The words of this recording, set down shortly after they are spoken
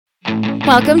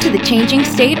Welcome to the changing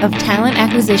state of talent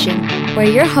acquisition, where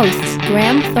your hosts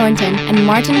Graham Thornton and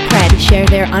Martin Pred share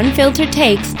their unfiltered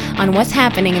takes on what's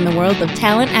happening in the world of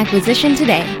talent acquisition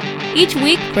today. Each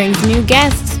week brings new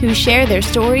guests who share their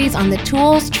stories on the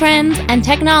tools, trends, and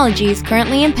technologies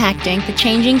currently impacting the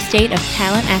changing state of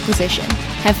talent acquisition.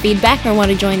 Have feedback or want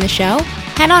to join the show?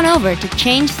 Head on over to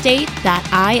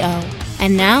changestate.io.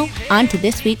 And now, on to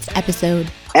this week's episode.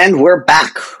 And we're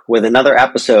back with another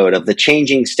episode of the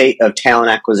Changing State of Talent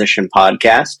Acquisition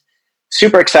podcast.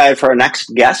 Super excited for our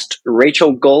next guest,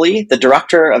 Rachel Goley, the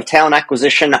Director of Talent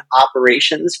Acquisition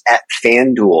Operations at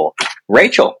FanDuel.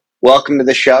 Rachel, welcome to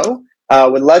the show.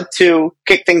 Would love to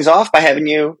kick things off by having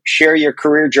you share your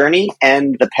career journey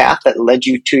and the path that led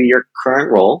you to your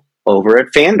current role over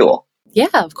at FanDuel. Yeah,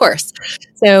 of course.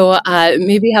 So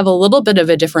maybe have a little bit of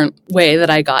a different way that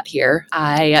I got here.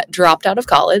 I dropped out of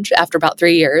college after about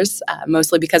 3 years,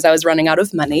 mostly because I was running out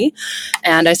of money.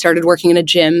 And I started working in a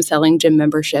gym, selling gym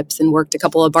memberships, and worked a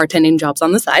couple of bartending jobs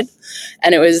on the side.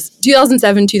 And it was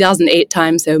 2007, 2008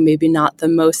 time, so maybe not the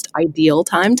most ideal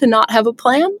time to not have a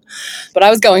plan. But I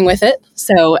was going with it.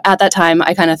 So at that time,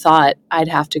 I kind of thought I'd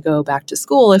have to go back to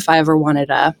school if I ever wanted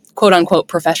a quote-unquote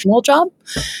professional job.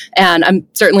 And I'm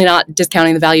certainly not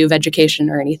discounting the value of education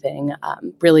or anything,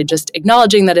 really just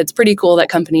acknowledging that it's pretty cool that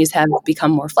companies have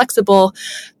become more flexible,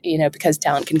 because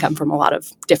talent can come from a lot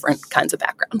of different kinds of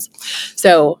backgrounds.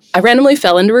 So I randomly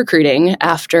fell into recruiting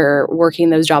after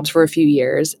working those jobs for a few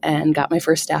years and got my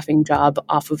first staffing job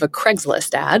off of a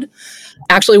Craigslist ad.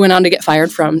 Actually went on to get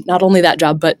fired from not only that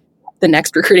job, but the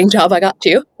next recruiting job I got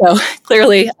too. So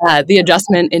clearly the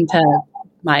adjustment into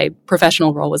my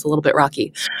professional role was a little bit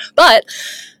rocky. But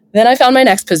then I found my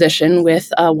next position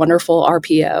with a wonderful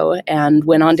RPO and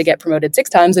went on to get promoted 6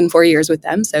 times in 4 years with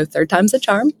them. So 3rd time's a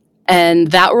charm. And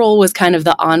that role was kind of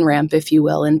the on-ramp, if you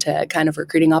will, into kind of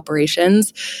recruiting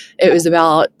operations. It was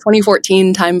about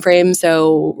 2014 timeframe.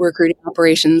 So recruiting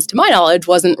operations, to my knowledge,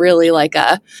 wasn't really like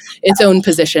its own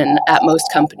position at most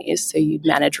companies. So you'd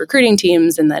manage recruiting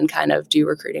teams and then kind of do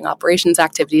recruiting operations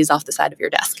activities off the side of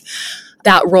your desk.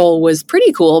 That role was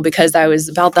pretty cool because I was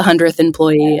about the 100th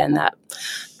employee and that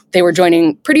they were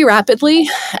joining pretty rapidly.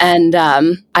 And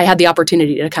I had the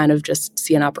opportunity to kind of just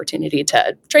see an opportunity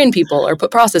to train people or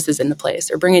put processes into place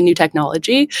or bring in new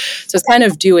technology. So it's kind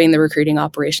of doing the recruiting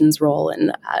operations role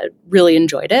and really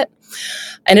enjoyed it.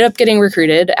 I ended up getting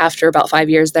recruited after about 5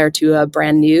 years there to a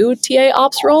brand new TA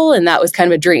ops role. And that was kind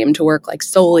of a dream to work like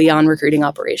solely on recruiting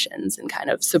operations and kind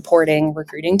of supporting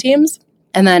recruiting teams.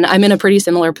 And then I'm in a pretty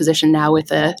similar position now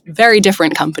with a very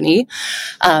different company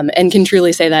and can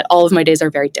truly say that all of my days are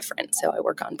very different. So I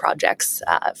work on projects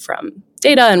from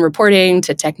data and reporting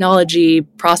to technology,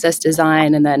 process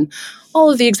design, and then all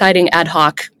of the exciting ad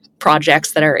hoc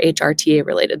projects that are HRTA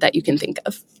related that you can think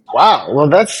of. Wow.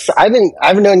 Well,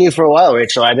 I've known you for a while,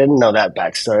 Rachel. I didn't know that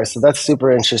backstory. So that's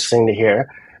super interesting to hear.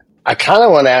 I kind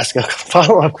of want to ask a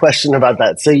follow-up question about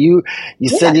that. So you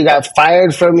said you got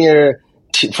fired from your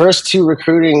first 2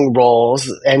 recruiting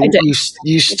roles, and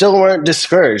you still weren't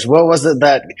discouraged. What was it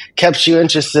that kept you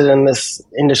interested in this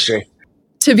industry?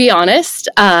 To be honest,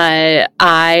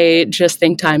 I just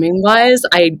think timing-wise,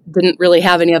 I didn't really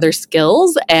have any other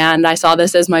skills, and I saw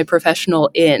this as my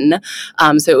professional in.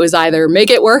 So it was either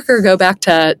make it work or go back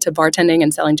to bartending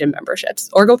and selling gym memberships,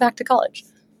 or go back to college.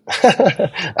 All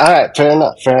right, fair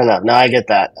enough. No, I get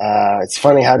that. It's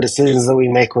funny how decisions that we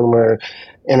make when we're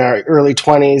in our early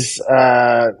 20s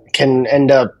can end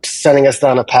up sending us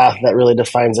down a path that really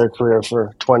defines our career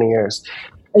for 20 years.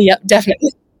 Yep,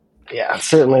 definitely. Yeah,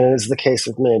 certainly is the case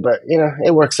with me, but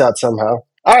it works out somehow.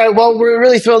 All right, well, we're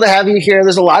really thrilled to have you here.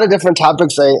 There's a lot of different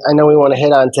topics I know we want to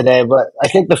hit on today, but I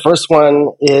think the first one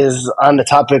is on the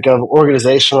topic of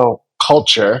organizational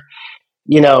culture.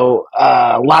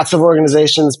 Lots of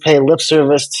organizations pay lip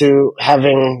service to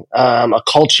having a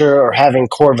culture or having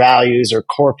core values or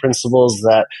core principles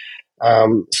that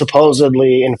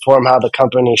supposedly inform how the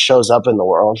company shows up in the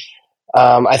world.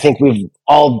 I think we've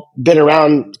all been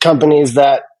around companies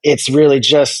that it's really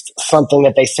just something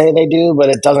that they say they do, but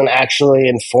it doesn't actually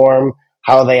inform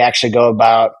how they actually go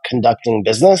about conducting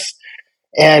business.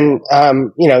 And,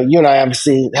 you and I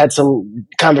obviously had some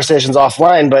conversations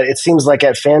offline, but it seems like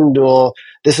at FanDuel,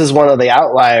 this is one of the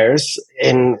outliers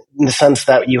in the sense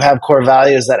that you have core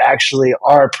values that actually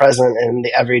are present in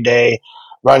the everyday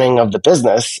running of the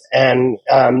business. And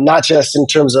not just in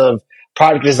terms of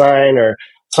product design or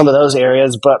some of those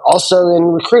areas, but also in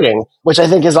recruiting, which I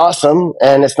think is awesome.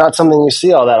 And it's not something you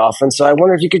see all that often. So I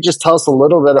wonder if you could just tell us a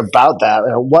little bit about that.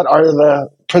 What are the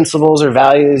principles or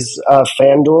values of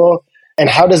FanDuel? And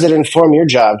how does it inform your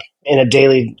job in a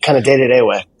daily, kind of day-to-day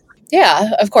way?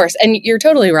 Yeah, of course. And you're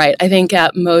totally right. I think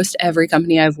at most every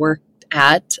company I've worked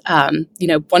at,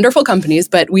 wonderful companies,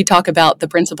 but we talk about the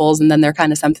principles and then they're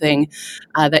kind of something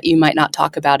that you might not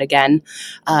talk about again.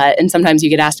 And sometimes you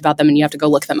get asked about them and you have to go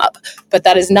look them up. But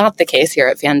that is not the case here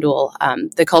at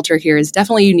FanDuel. The culture here is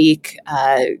definitely unique,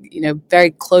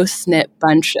 very close-knit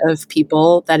bunch of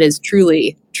people that is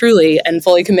truly and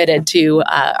fully committed to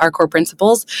our core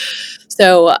principles.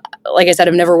 So, like I said,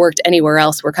 I've never worked anywhere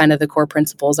else where kind of the core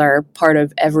principles are part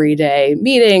of everyday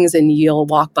meetings, and you'll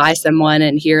walk by someone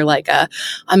and hear like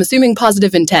I'm assuming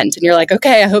positive intent, and you're like,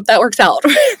 okay, I hope that works out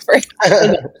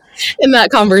in that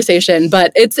conversation.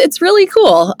 But it's really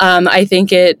cool. I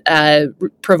think it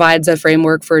provides a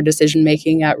framework for decision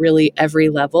making at really every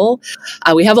level.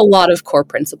 We have a lot of core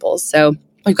principles, so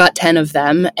we've got 10 of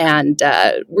them, and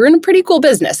we're in a pretty cool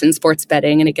business in sports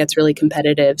betting, and it gets really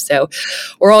competitive. So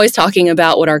we're always talking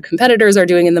about what our competitors are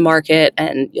doing in the market,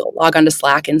 and you'll log onto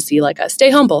Slack and see like stay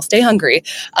humble, stay hungry.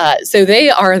 So they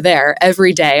are there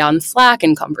every day on Slack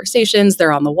and conversations.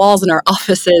 They're on the walls in our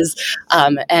offices,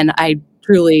 and I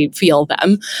truly feel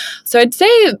them. So I'd say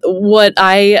what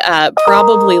I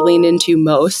probably lean into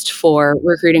most for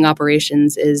recruiting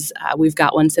operations is we've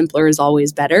got one, simpler is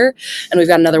always better. And we've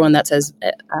got another one that says,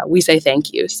 we say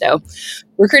thank you. So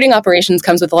recruiting operations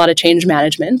comes with a lot of change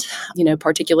management,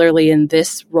 particularly in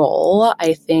this role.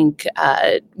 I think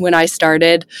when I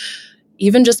started,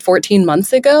 even just 14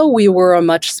 months ago, we were a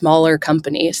much smaller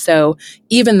company. So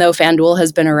even though FanDuel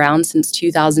has been around since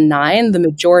 2009, the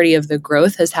majority of the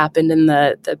growth has happened in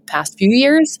the past few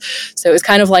years. So it was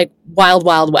kind of like wild,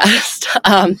 wild west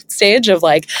stage of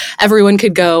like everyone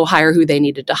could go hire who they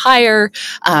needed to hire.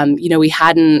 We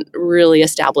hadn't really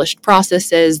established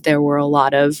processes. There were a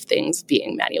lot of things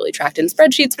being manually tracked in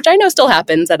spreadsheets, which I know still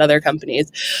happens at other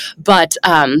companies. But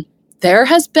there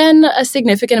has been a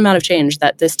significant amount of change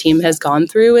that this team has gone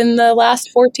through in the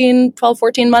last 14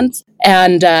 months.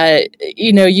 And,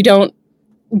 you don't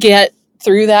get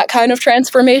through that kind of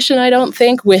transformation, I don't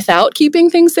think, without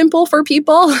keeping things simple for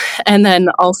people. And then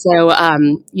also,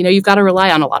 you've got to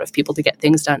rely on a lot of people to get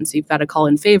things done. So you've got to call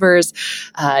in favors.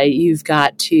 You've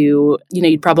got to,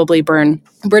 you'd probably burn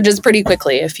bridges pretty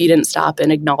quickly if you didn't stop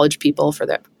and acknowledge people for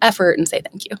their effort and say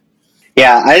thank you.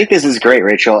 Yeah, I think this is great,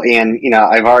 Rachel. And,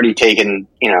 I've already taken,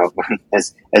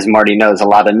 as Marty knows, a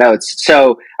lot of notes.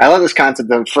 So I love this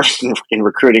concept of first in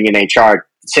recruiting and HR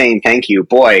saying thank you.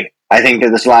 Boy, I think that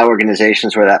there's a lot of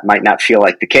organizations where that might not feel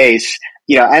like the case.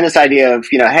 And this idea of,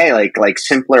 hey, like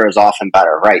simpler is often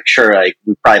better, right? Sure, like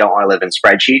we probably don't want to live in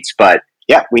spreadsheets, but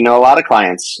yeah, we know a lot of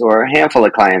clients or a handful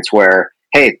of clients where,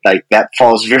 hey, like that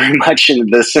falls very much into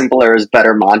the simpler is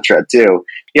better mantra too.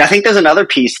 I think there's another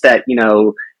piece that,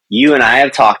 you and I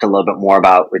have talked a little bit more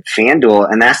about with FanDuel,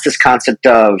 and that's this concept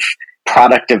of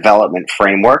product development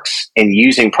frameworks and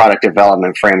using product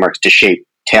development frameworks to shape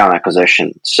talent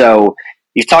acquisition. So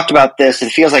you've talked about this.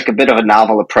 It feels like a bit of a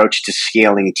novel approach to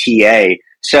scaling TA.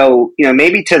 So,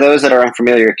 maybe to those that are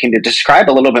unfamiliar, can you describe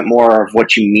a little bit more of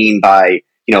what you mean by,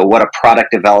 what a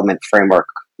product development framework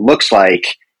looks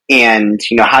like and,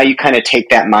 how you kind of take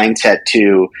that mindset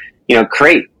to,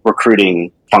 create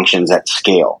recruiting functions at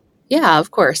scale? Yeah,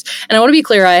 of course. And I want to be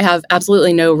clear, I have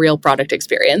absolutely no real product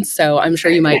experience. So I'm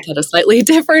sure you might get a slightly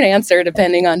different answer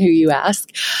depending on who you ask.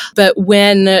 But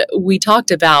when we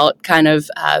talked about kind of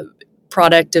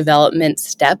product development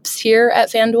steps here at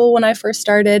FanDuel when I first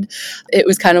started, it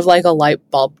was kind of like a light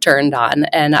bulb turned on.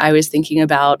 And I was thinking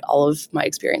about all of my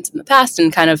experience in the past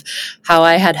and kind of how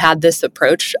I had this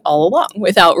approach all along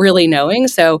without really knowing.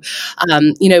 So,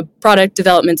 product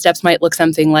development steps might look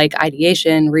something like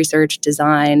ideation, research,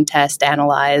 design, test,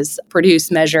 analyze,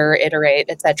 produce, measure, iterate,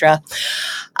 etc.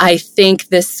 I think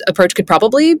this approach could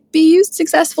probably be used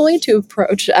successfully to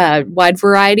approach a wide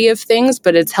variety of things,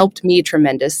 but it's helped me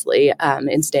tremendously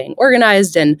in staying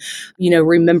organized and,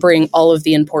 remembering all of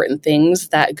the important things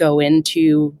that go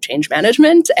into change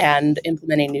management and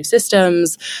implementing new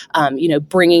systems,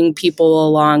 bringing people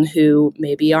along who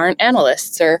maybe aren't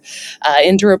analysts or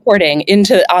into reporting,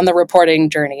 on the reporting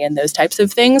journey and those types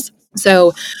of things.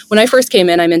 So when I first came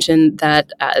in, I mentioned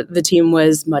that the team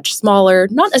was much smaller,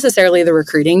 not necessarily the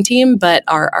recruiting team, but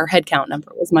our headcount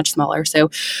number was much smaller. So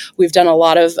we've done a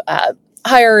lot of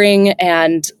hiring,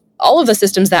 and all of the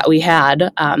systems that we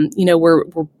had,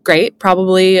 were great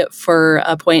probably for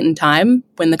a point in time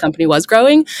when the company was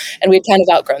growing, and we'd kind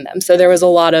of outgrown them. So there was a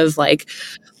lot of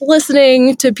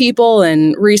listening to people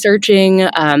and researching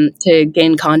to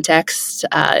gain context.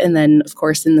 And then, of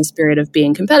course, in the spirit of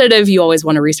being competitive, you always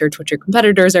want to research what your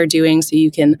competitors are doing so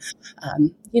you can,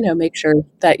 make sure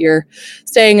that you're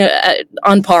staying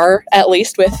on par, at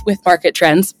least with market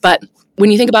trends. But When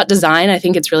you think about design, I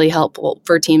think it's really helpful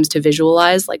for teams to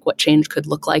visualize like what change could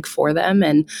look like for them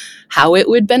and how it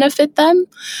would benefit them.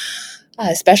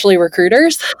 Especially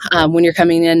recruiters, when you're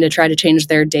coming in to try to change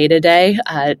their day-to-day,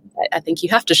 I think you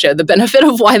have to show the benefit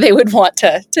of why they would want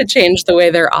to change the way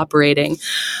they're operating.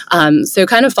 So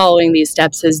kind of following these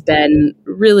steps has been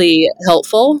really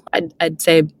helpful. I'd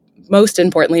say most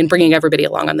importantly in bringing everybody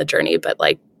along on the journey, but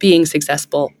like being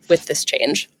successful with this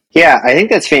change. Yeah, I think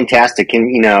that's fantastic.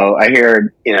 And, I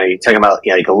hear, you're talking about,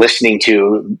 like listening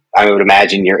to, I would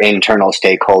imagine, your internal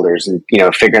stakeholders and,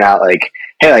 figuring out like,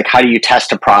 hey, like, how do you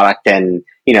test a product and,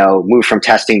 move from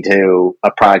testing to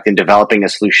a product and developing a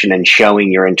solution and showing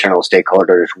your internal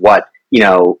stakeholders what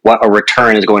a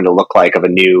return is going to look like of a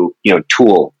new,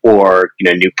 tool or,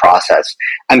 new process.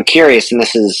 I'm curious, and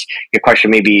this is your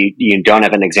question, maybe you don't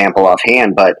have an example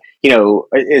offhand, but,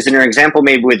 is there an example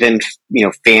maybe within,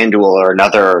 FanDuel or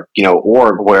another,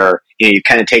 org where, you've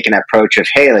kind of taken that approach of,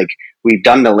 hey, like, we've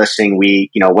done the listening, we,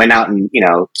 went out and,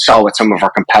 saw what some of our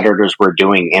competitors were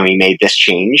doing and we made this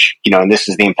change, and this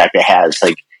is the impact it has.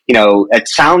 Like, it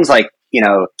sounds like,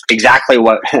 exactly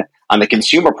what on the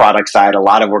consumer product side, a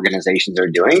lot of organizations are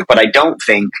doing, but I don't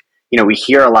think, we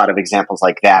hear a lot of examples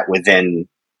like that within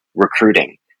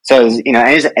recruiting. So, is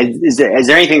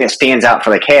there anything that stands out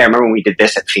for like, hey, I remember when we did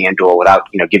this at FanDuel without,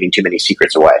 giving too many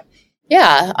secrets away?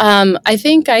 Yeah, I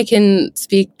think I can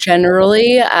speak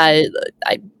generally.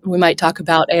 We might talk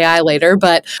about AI later,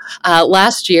 but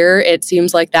last year it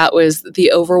seems like that was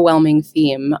the overwhelming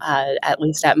theme, at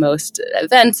least at most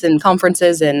events and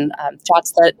conferences and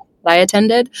chats that I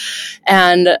attended.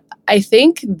 And I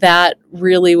think that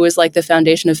really was like the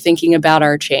foundation of thinking about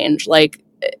our change. Like,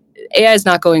 AI is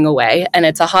not going away, and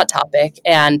it's a hot topic.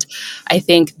 And I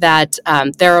think that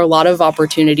there are a lot of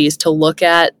opportunities to look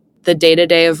at the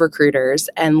day-to-day of recruiters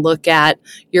and look at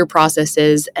your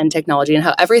processes and technology and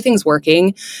how everything's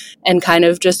working and kind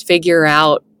of just figure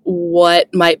out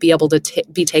what might be able to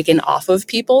be taken off of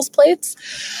people's plates.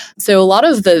 So a lot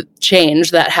of the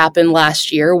change that happened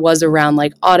last year was around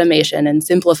like automation and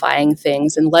simplifying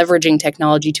things and leveraging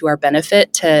technology to our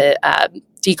benefit to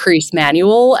decrease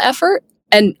manual effort.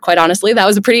 And quite honestly, that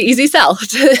was a pretty easy sell to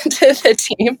the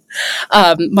team.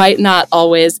 Might not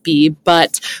always be,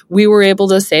 but we were able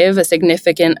to save a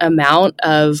significant amount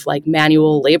of like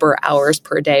manual labor hours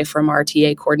per day from our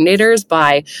TA coordinators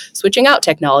by switching out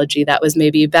technology that was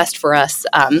maybe best for us,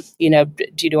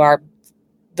 due to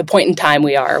the point in time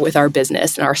we are with our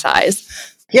business and our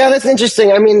size. Yeah, that's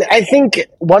interesting. I mean, I think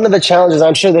one of the challenges,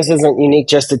 I'm sure this isn't unique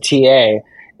just to TA,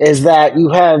 is that you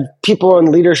have people in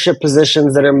leadership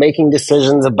positions that are making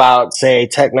decisions about, say,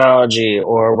 technology,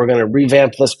 or we're going to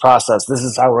revamp this process. This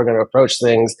is how we're going to approach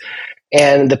things.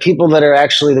 And the people that are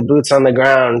actually the boots on the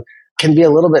ground can be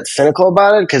a little bit cynical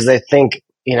about it because they think,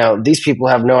 these people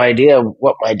have no idea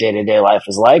what my day-to-day life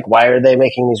is like. Why are they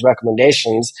making these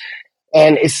recommendations?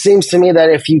 And it seems to me that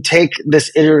if you take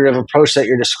this iterative approach that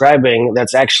you're describing,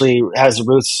 that's actually has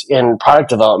roots in product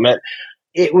development,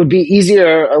 it would be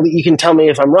easier. You can tell me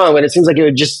if I'm wrong, but it seems like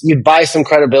you'd buy some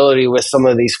credibility with some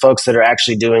of these folks that are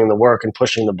actually doing the work and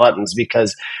pushing the buttons,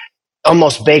 because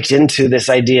almost baked into this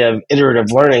idea of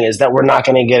iterative learning is that we're not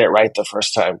going to get it right the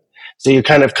first time. So you're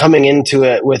kind of coming into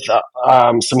it with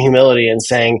some humility and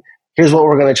saying, here's what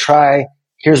we're going to try.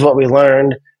 Here's what we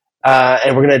learned.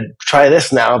 And we're going to try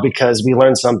this now because we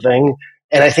learned something.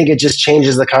 And I think it just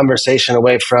changes the conversation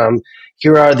away from,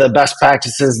 here are the best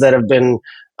practices that have been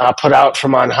put out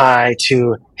from on high,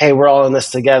 to, hey, we're all in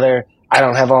this together. I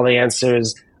don't have all the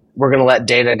answers. We're going to let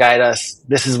data guide us.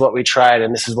 This is what we tried,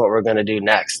 and this is what we're going to do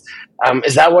next.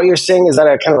 Is that what you're saying? Is that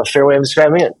a kind of a fair way of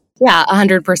describing it? Yeah,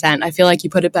 100%. I feel like you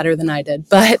put it better than I did,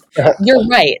 but you're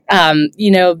right.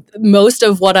 Most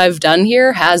of what I've done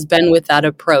here has been with that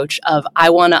approach of,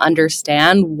 I want to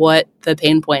understand what the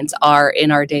pain points are in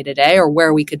our day-to-day or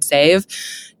where we could save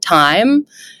time.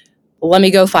 Let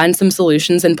me go find some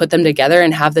solutions and put them together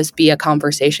and have this be a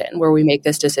conversation where we make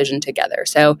this decision together.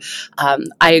 So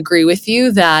I agree with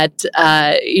you that,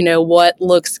 what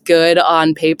looks good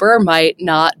on paper might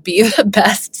not be the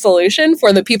best solution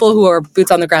for the people who are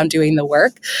boots on the ground doing the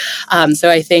work.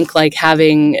 So I think like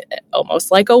having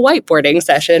almost like a whiteboarding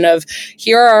session of,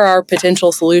 here are our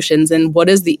potential solutions and what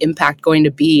is the impact going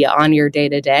to be on your day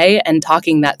to day, and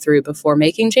talking that through before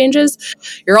making changes.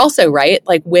 You're also right.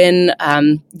 Like when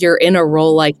you're in in a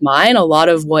role like mine, a lot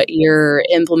of what you're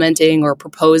implementing or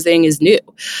proposing is new.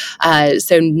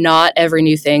 So not every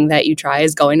new thing that you try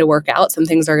is going to work out. Some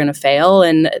things are going to fail,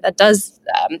 and that does,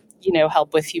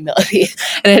 help with humility.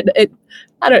 And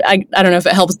I don't know if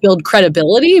it helps build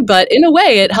credibility, but in a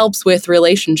way, it helps with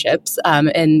relationships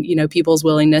and people's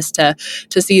willingness to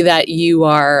see that you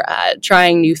are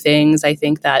trying new things. I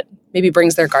think that maybe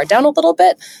brings their guard down a little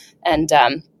bit and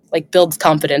builds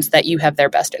confidence that you have their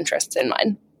best interests in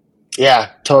mind.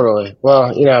 Yeah, totally.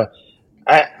 Well,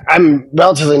 I'm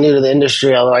relatively new to the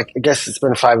industry, although I guess it's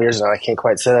been 5 years now. I can't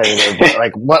quite say that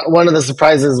either. But one of the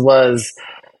surprises was,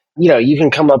 you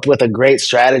can come up with a great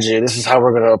strategy. This is how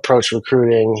we're going to approach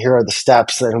recruiting. Here are the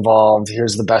steps that involved.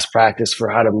 Here's the best practice for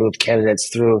how to move candidates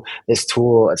through this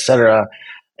tool, et cetera.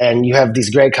 And you have these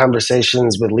great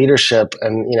conversations with leadership,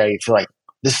 and you feel like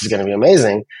this is going to be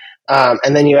amazing.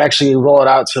 And then you actually roll it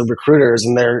out to recruiters,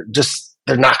 and they're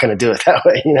not going to do it that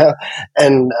way,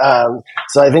 And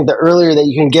so I think the earlier that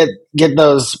you can get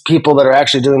those people that are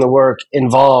actually doing the work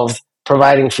involved,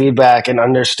 providing feedback and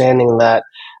understanding that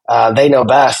they know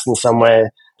best in some way,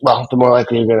 well, the more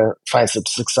likely you're going to find some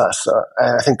success. So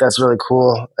I think that's really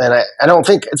cool. And I don't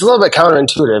think it's a little bit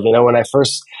counterintuitive. When I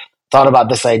first thought about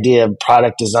this idea of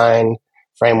product design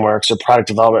frameworks or product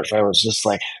development frameworks, just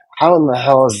like, how in the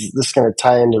hell is this going to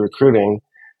tie into recruiting?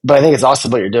 But I think it's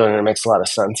awesome what you're doing, and it makes a lot of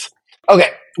sense. Okay.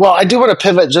 Well, I do want to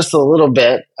pivot just a little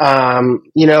bit.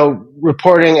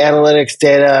 Reporting, analytics,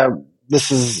 data,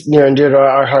 this is near and dear to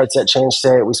our hearts at Change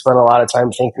State. We spend a lot of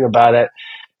time thinking about it.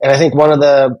 And I think one of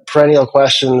the perennial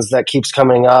questions that keeps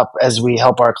coming up as we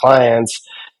help our clients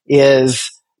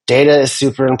is data is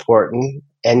super important.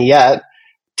 And yet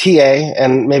TA,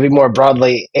 and maybe more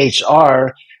broadly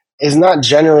HR, is not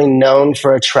generally known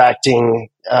for attracting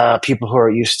people who are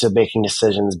used to making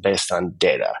decisions based on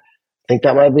data. I think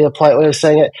that might be a polite way of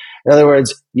saying it. In other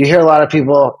words, you hear a lot of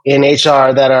people in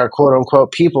HR that are quote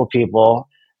unquote people.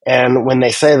 And when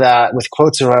they say that with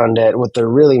quotes around it, what they're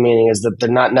really meaning is that they're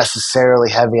not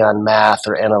necessarily heavy on math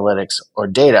or analytics or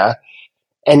data.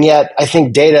 And yet I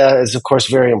think data is, of course,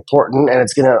 very important, and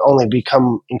it's going to only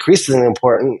become increasingly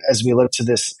important as we look to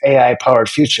this AI-powered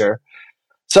future.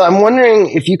 So I'm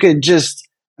wondering if you could just,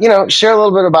 share a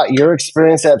little bit about your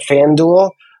experience at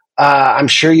FanDuel. I'm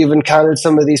sure you've encountered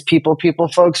some of these people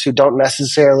folks who don't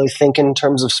necessarily think in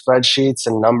terms of spreadsheets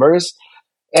and numbers.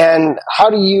 And how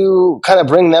do you kind of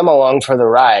bring them along for the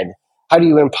ride? How do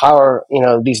you empower,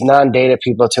 these non-data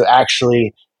people to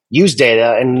actually use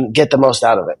data and get the most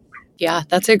out of it? Yeah,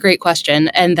 that's a great question.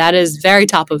 And that is very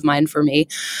top of mind for me.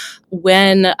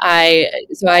 I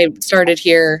started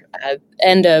here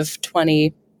end of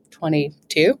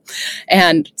 2022.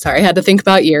 And sorry, I had to think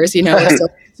about years, we're still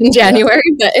in January,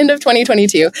 but end of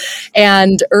 2022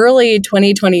 and early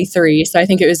 2023. So I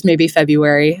think it was maybe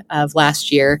February of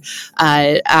last year.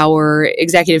 Our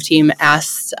executive team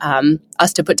asked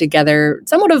us to put together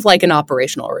somewhat of like an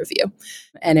operational review.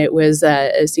 And it was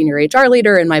a senior HR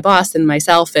leader and my boss and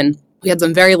myself, and we had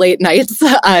some very late nights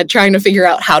trying to figure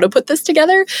out how to put this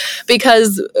together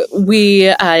because we,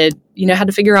 had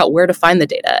to figure out where to find the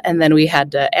data. And then we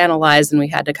had to analyze and we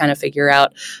had to kind of figure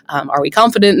out, are we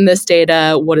confident in this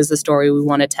data? What is the story we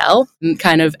want to tell? And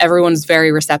kind of everyone's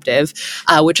very receptive,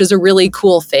 which is a really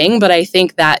cool thing. But I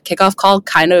think that kickoff call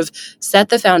kind of set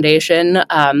the foundation,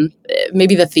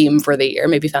 maybe the theme for the year.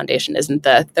 Maybe foundation isn't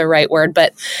the right word,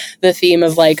 but the theme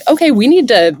of like, okay, we need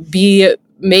to be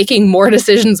making more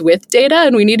decisions with data,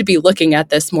 and we need to be looking at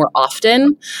this more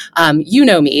often. You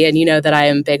know me, and you know that I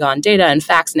am big on data and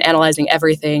facts and analyzing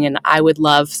everything, and I would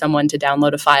love someone to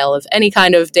download a file of any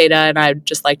kind of data, and I'd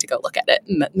just like to go look at it.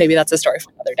 And maybe that's a story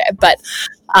for another day. But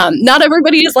not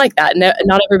everybody is like that.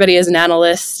 Not everybody is an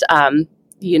analyst.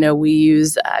 We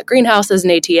use Greenhouse as an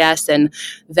ATS, and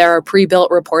there are pre-built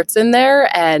reports in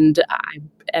there, and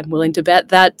I'm willing to bet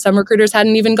that some recruiters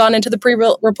hadn't even gone into the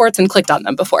pre-built reports and clicked on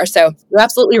them before. So you're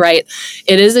absolutely right.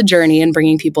 It is a journey in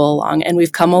bringing people along, and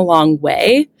we've come a long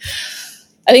way.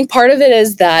 I think part of it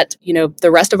is that,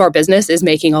 the rest of our business is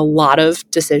making a lot of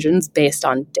decisions based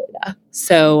on data.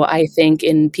 So I think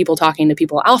in people talking to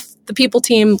people off the people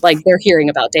team, like they're hearing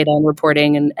about data and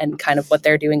reporting and kind of what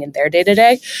they're doing in their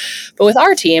day-to-day. But with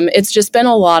our team, it's just been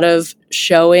a lot of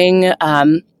showing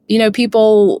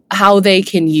people how they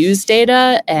can use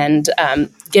data and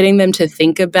getting them to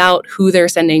think about who they're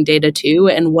sending data to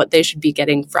and what they should be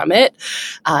getting from it,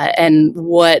 and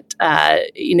what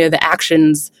the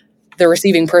actions the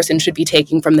receiving person should be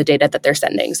taking from the data that they're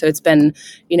sending. So it's been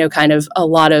kind of a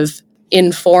lot of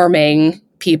informing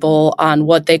people on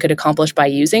what they could accomplish by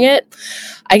using it.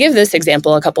 I give this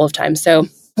example a couple of times. So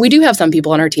we do have some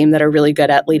people on our team that are really good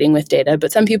at leading with data,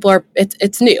 but some people are,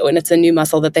 it's new and it's a new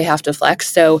muscle that they have to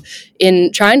flex. So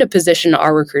in trying to position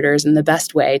our recruiters in the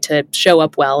best way to show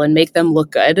up well and make them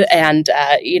look good and,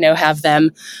 have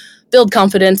them build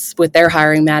confidence with their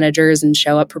hiring managers and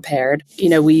show up prepared.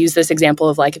 We use this example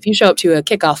of like, if you show up to a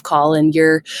kickoff call and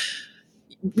you're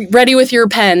ready with your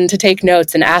pen to take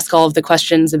notes and ask all of the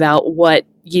questions about what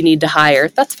you need to hire,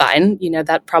 that's fine.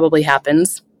 That probably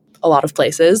happens a lot of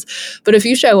places. But if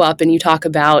you show up and you talk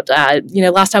about,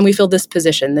 last time we filled this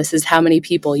position, this is how many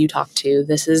people you talked to.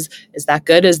 Is that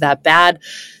good? Is that bad?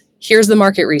 Here's the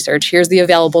market research. Here's the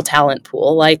available talent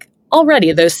pool. Like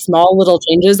already those small little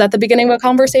changes at the beginning of a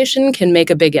conversation can make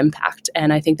a big impact.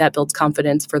 And I think that builds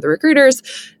confidence for the recruiters.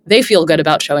 They feel good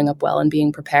about showing up well and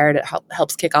being prepared. It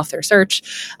helps kick off their search,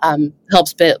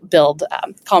 helps build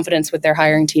confidence with their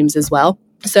hiring teams as well.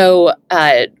 So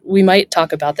we might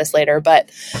talk about this later, but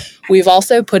we've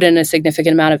also put in a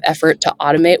significant amount of effort to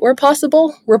automate where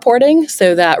possible reporting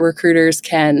so that recruiters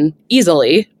can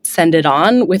easily send it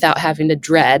on without having to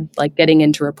dread like getting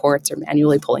into reports or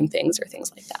manually pulling things or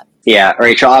things like that. Yeah,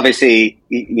 Rachel, obviously,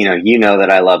 you know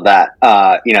that I love that.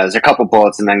 There's a couple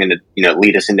bullets and I'm going to,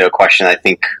 lead us into a question I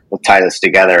think will tie this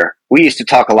together. We used to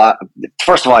talk a lot.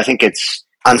 First of all, I think it's,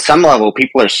 on some level,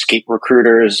 people are escape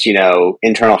recruiters,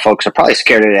 internal folks are probably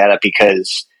scared of that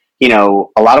because,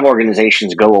 a lot of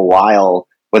organizations go a while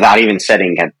without even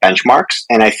setting benchmarks.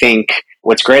 And I think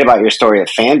what's great about your story at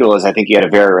FanDuel is I think you had a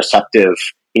very receptive,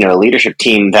 leadership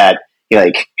team that,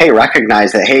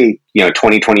 recognize that,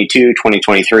 2022,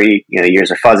 2023, the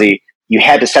years are fuzzy. You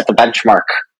had to set the benchmark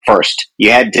first. You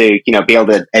had to, be able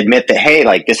to admit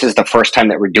that, this is the first time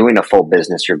that we're doing a full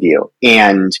business review.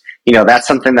 And, that's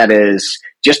something that is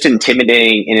just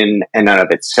intimidating in and of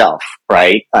itself,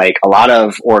 right? Like a lot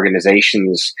of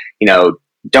organizations,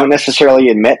 don't necessarily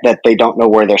admit that they don't know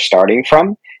where they're starting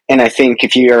from. And I think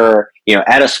if you're,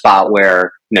 at a spot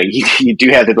where, you do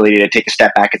have the ability to take a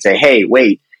step back and say, hey,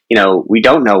 wait, we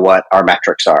don't know what our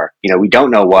metrics are. We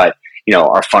don't know what,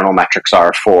 our funnel metrics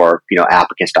are for,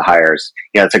 applicants to hires.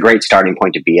 It's a great starting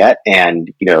point to be at. And,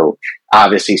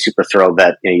 obviously super thrilled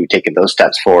that you've taken those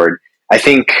steps forward. I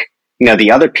think,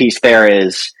 the other piece there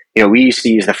is, we used to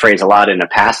use the phrase a lot in a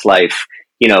past life,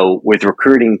 with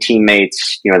recruiting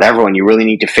teammates, with everyone, you really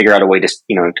need to figure out a way to,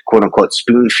 quote unquote,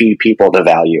 spoon feed people the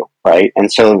value, right?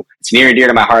 And so it's near and dear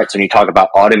to my heart when you talk about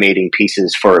automating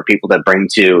pieces for people to bring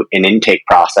to an intake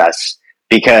process,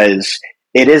 because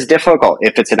it is difficult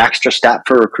if it's an extra step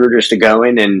for recruiters to go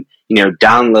in and,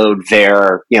 download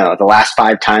their, the last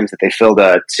 5 times that they filled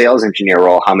a sales engineer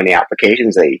role, how many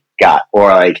applications they got, or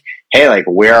like, hey, like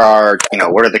what are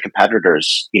the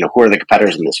competitors, who are the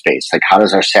competitors in this space? Like how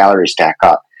does our salary stack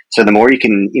up? So the more you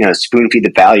can, spoon feed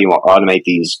the value or automate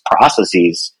these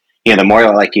processes, the more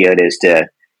likely it is to,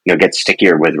 get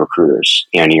stickier with recruiters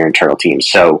and your internal teams.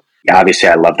 So obviously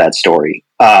I love that story.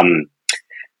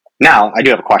 Now I do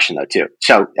have a question though too.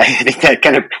 So I think that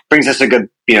kind of brings us a good,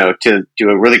 to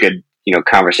a really good,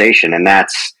 conversation. And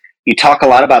that's, you talk a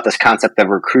lot about this concept of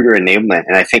recruiter enablement.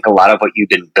 And I think a lot of what you've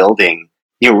been building,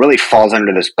 really falls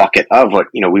under this bucket of what,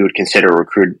 we would consider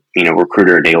recruiter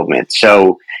enablement.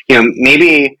 So,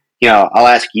 maybe, I'll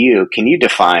ask you, can you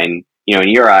define, in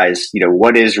your eyes,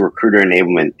 what is recruiter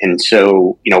enablement? And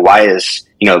so, why is,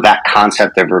 that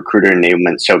concept of recruiter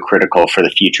enablement so critical for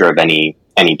the future of any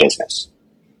business?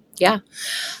 Yeah.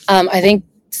 I think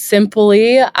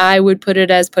simply, I would put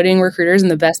it as putting recruiters in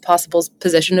the best possible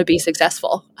position to be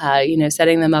successful.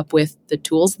 Setting them up with the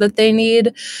tools that they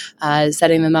need,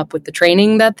 setting them up with the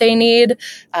training that they need,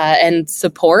 and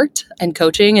support and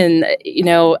coaching. And,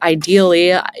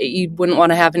 ideally, you wouldn't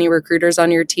want to have any recruiters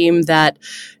on your team that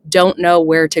don't know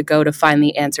where to go to find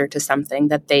the answer to something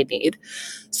that they need.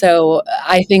 So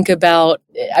I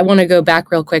want to go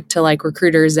back real quick to like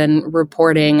recruiters and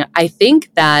reporting. I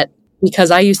think that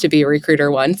because I used to be a recruiter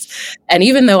once, and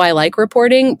even though I like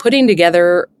reporting, putting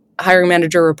together hiring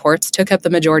manager reports took up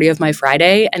the majority of my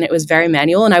Friday, and it was very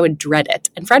manual, and I would dread it.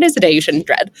 And Friday's a day you shouldn't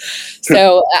dread.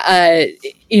 So,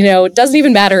 it doesn't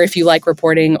even matter if you like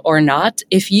reporting or not.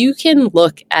 If you can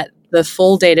look at the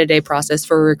full day-to-day process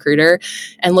for a recruiter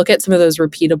and look at some of those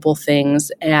repeatable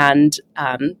things and,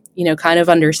 kind of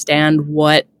understand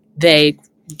what they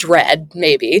dread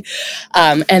maybe,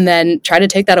 and then try to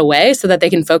take that away so that they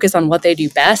can focus on what they do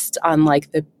best, on like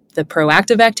the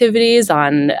proactive activities,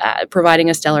 on providing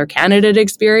a stellar candidate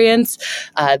experience,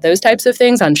 those types of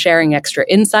things, on sharing extra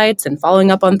insights and following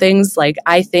up on things. Like,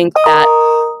 I think that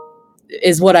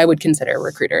is what I would consider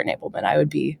recruiter enablement. I would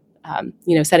be,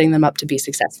 setting them up to be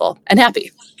successful and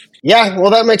happy. Yeah,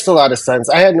 well, that makes a lot of sense.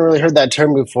 I hadn't really heard that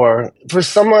term before. For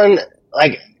someone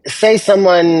like, say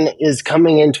someone is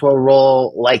coming into a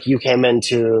role like you came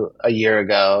into a year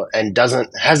ago and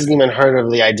hasn't even heard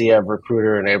of the idea of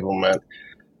recruiter enablement.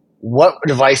 What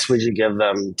advice would you give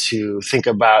them to think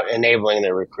about enabling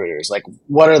their recruiters? Like,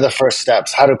 what are the first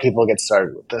steps? How do people get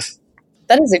started with this?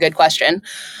 That is a good question.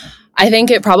 I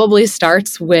think it probably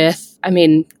starts with,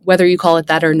 whether you call it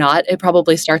that or not, it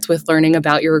probably starts with learning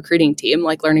about your recruiting team,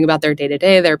 like learning about their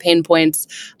day-to-day, their pain points.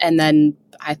 And then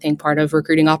I think part of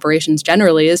recruiting operations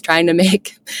generally is trying to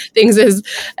make things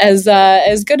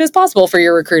as good as possible for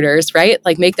your recruiters, right?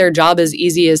 Like make their job as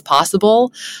easy as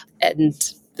possible. And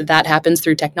that happens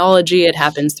through technology. It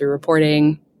happens through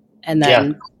reporting. And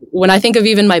then when I think of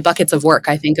even my buckets of work,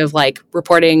 I think of like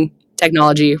reporting,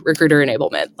 technology, recruiter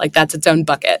enablement. Like that's its own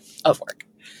bucket of work.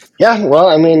 Yeah, well,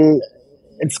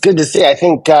 it's good to see. I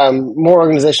think more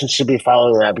organizations should be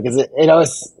following that because it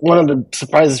always, one of the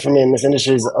surprises for me in this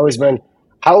industry has always been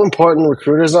how important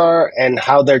recruiters are and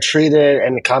how they're treated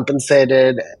and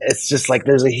compensated. It's just like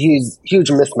there's a huge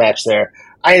mismatch there.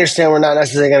 I understand we're not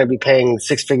necessarily going to be paying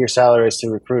six-figure salaries to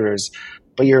recruiters,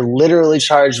 but you're literally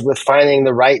charged with finding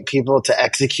the right people to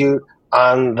execute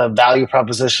on the value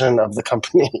proposition of the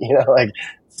company.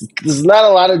 There's not a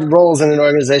lot of roles in an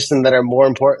organization that are more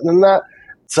important than that.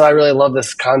 So I really love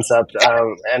this concept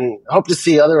and hope to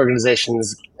see other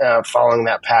organizations following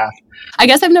that path. I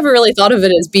guess I've never really thought of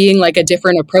it as being like a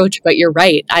different approach, but you're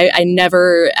right. I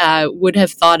never would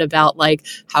have thought about like,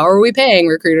 how are we paying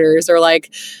recruiters or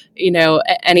like,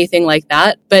 anything like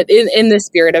that. But in the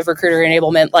spirit of recruiter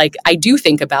enablement, like I do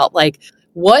think about like,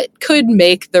 what could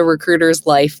make the recruiter's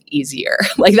life easier?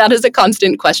 Like that is a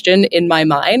constant question in my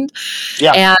mind.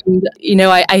 Yeah. And,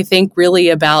 I think really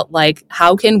about like,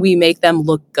 how can we make them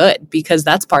look good? Because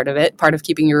that's part of it, part of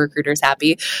keeping your recruiters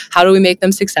happy. How do we make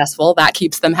them successful? That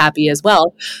keeps them happy as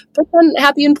well. But then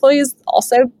happy employees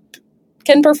also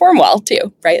can perform well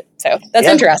too, right? So that's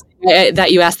interesting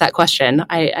that you asked that question.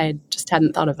 I just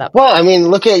hadn't thought of that. Well,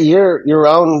 look at your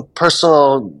own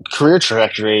personal career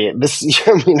trajectory.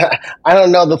 I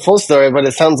don't know the full story, but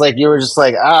it sounds like you were just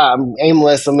like, I'm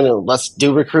aimless. Let's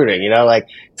do recruiting. Like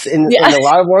in a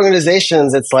lot of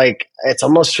organizations, it's like it's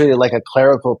almost treated like a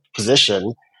clerical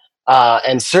position,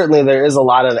 and certainly there is a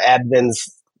lot of admin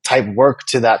type work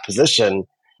to that position.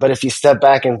 But if you step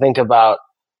back and think about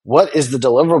what is the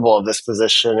deliverable of this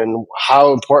position and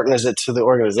how important is it to the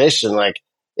organization? Like,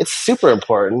 it's super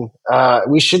important.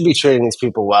 We should be treating these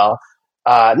people well,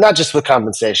 not just with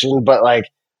compensation, but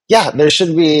there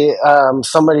should be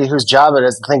somebody whose job it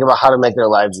is to think about how to make their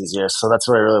lives easier. So that's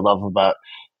what I really love about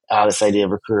this idea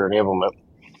of recruiter enablement.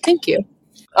 Thank you.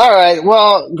 All right.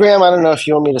 Well, Graham, I don't know if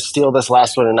you want me to steal this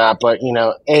last one or not, but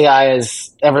AI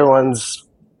is everyone's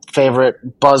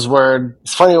favorite buzzword.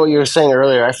 It's funny what you were saying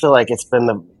earlier. I feel like it's been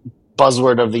the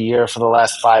buzzword of the year for the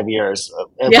last 5 years,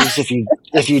 at least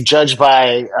if you judge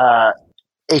by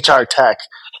HR tech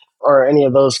or any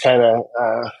of those kind of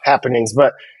happenings.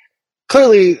 But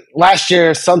clearly last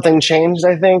year something changed.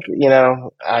 I think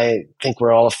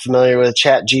we're all familiar with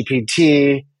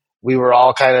ChatGPT. We were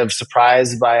all kind of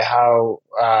surprised by how,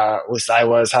 at least I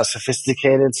was, how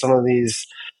sophisticated some of these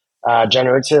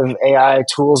generative AI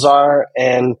tools are.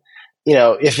 And,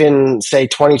 if in, say,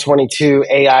 2022,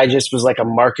 AI just was like a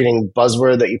marketing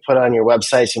buzzword that you put on your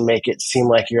website to make it seem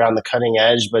like you're on the cutting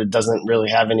edge, but it doesn't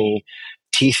really have any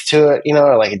teeth to it,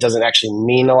 or like it doesn't actually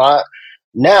mean a lot.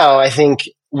 Now, I think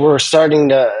we're starting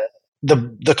to,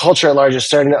 the culture at large is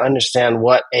starting to understand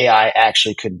what AI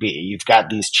actually could be. You've got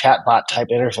these chatbot type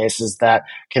interfaces that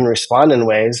can respond in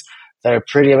ways that are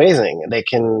pretty amazing. They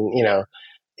can,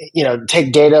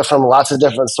 take data from lots of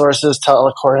different sources, tell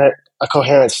a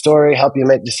coherent story, help you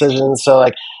make decisions. So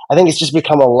I think it's just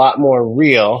become a lot more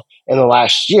real in the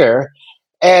last year.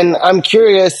 And I'm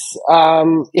curious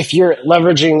if you're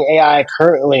leveraging AI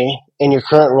currently in your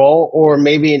current role, or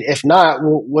maybe if not,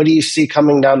 what do you see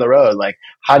coming down the road? Like,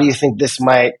 how do you think this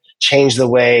might change the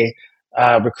way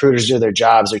recruiters do their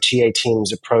jobs or TA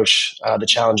teams approach the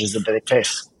challenges that they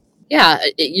face? Yeah,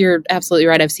 you're absolutely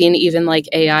right. I've seen even like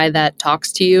AI that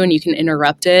talks to you and you can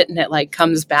interrupt it and it like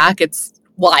comes back. It's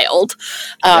wild.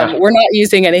 We're not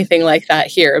using anything like that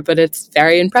here, but it's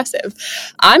very impressive.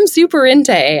 I'm super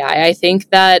into AI. I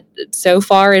think that so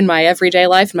far in my everyday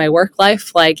life, my work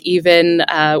life, like even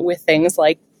with things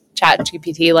like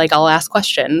ChatGPT, like I'll ask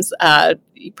questions.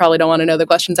 You probably don't want to know the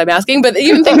questions I'm asking, but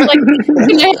even things like,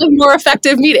 can I have a more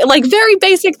effective meeting? Like very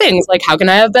basic things, like how can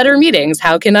I have better meetings?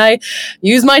 How can I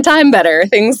use my time better?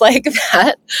 Things like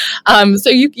that. So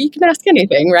you can ask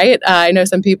anything, right? I know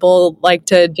some people like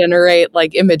to generate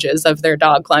like images of their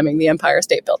dog climbing the Empire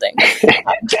State Building. It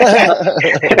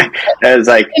was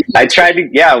like, I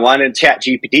wanted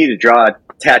ChatGPT to draw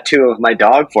tattoo of my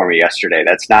dog for me yesterday.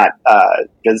 That's not,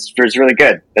 it's really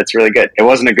good. That's really good. It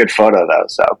wasn't a good photo though,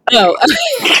 so. Oh,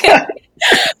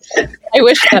 I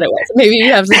wish that it was. Maybe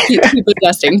you have to keep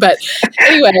adjusting. But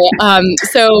anyway,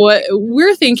 so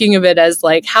we're thinking of it as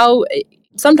like how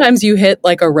sometimes you hit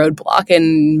like a roadblock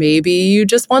and maybe you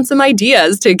just want some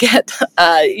ideas to get,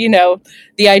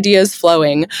 the ideas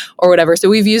flowing or whatever. So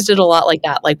we've used it a lot like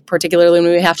that, like particularly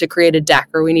when we have to create a deck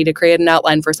or we need to create an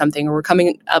outline for something or we're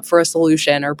coming up for a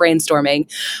solution or brainstorming.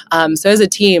 So as a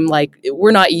team, like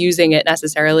we're not using it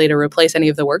necessarily to replace any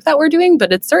of the work that we're doing,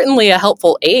 but it's certainly a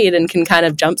helpful aid and can kind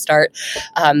of jumpstart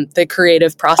the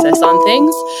creative process on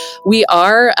things. We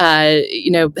are,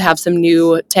 have some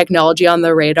new technology on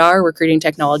the radar, recruiting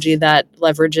technology that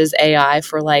leverages AI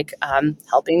for like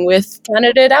helping with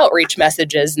candidate outreach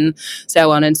messages and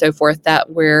so on and so forth that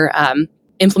we're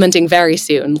implementing very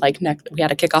soon. We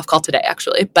had a kickoff call today,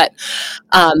 actually. But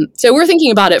so we're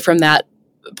thinking about it from that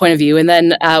point of view. And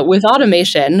then with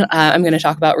automation, I'm going to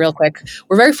talk about real quick.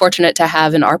 We're very fortunate to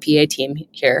have an RPA team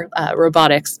here,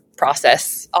 robotics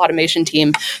process automation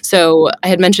team. So I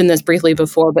had mentioned this briefly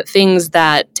before, but things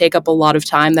that take up a lot of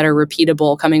time that are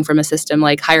repeatable coming from a system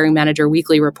like hiring manager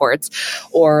weekly reports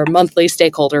or monthly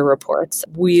stakeholder reports,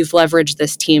 we've leveraged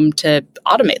this team to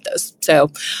automate those. So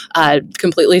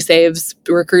completely saves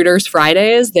recruiters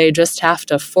Fridays. They just have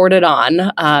to forward it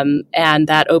on. And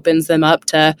that opens them up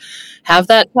to have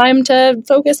that time to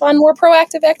focus on more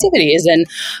proactive activities. And,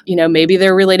 maybe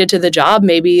they're related to the job.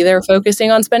 Maybe they're focusing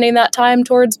on spending that time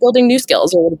towards building new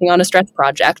skills or working on a stretch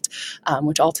project,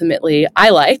 which ultimately I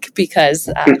like because,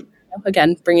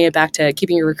 again, bringing it back to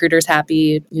keeping your recruiters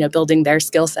happy, building their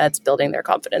skill sets, building their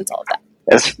confidence, all of that.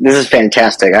 This is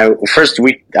fantastic.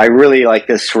 I really like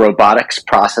this robotics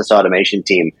process automation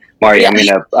team. Marty, yeah.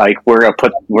 We're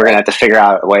gonna have to figure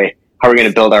out a way how we're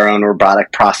gonna build our own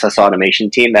robotic process automation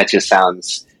team. That just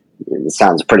sounds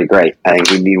pretty great. I think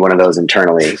we need one of those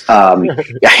internally.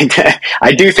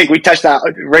 I do think we touched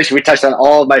on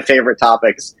all of my favorite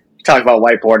topics. We talked about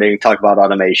whiteboarding, talked about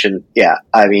automation. Yeah,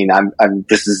 I mean,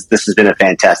 this has been a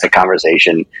fantastic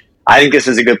conversation. I think this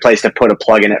is a good place to put a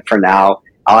plug in it for now.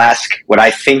 I'll ask what I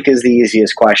think is the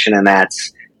easiest question, and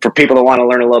that's for people that want to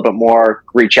learn a little bit more,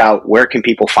 reach out. Where can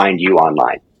people find you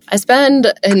online? I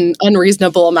spend an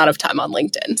unreasonable amount of time on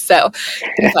LinkedIn, so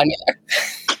you can find me there.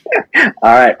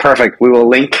 All right, perfect. We will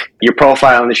link your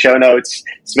profile in the show notes.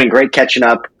 It's been great catching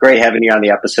up. Great having you on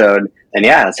the episode. And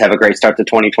yeah, let's have a great start to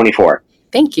 2024.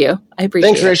 Thank you. I appreciate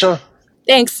it. Thanks, Rachel.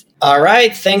 Thanks. All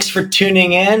right. Thanks for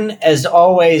tuning in. As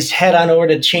always, head on over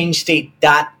to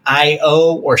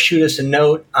changestate.io or shoot us a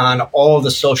note on all of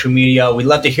the social media. We'd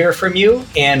love to hear from you,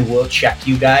 and we'll check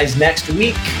you guys next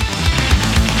week.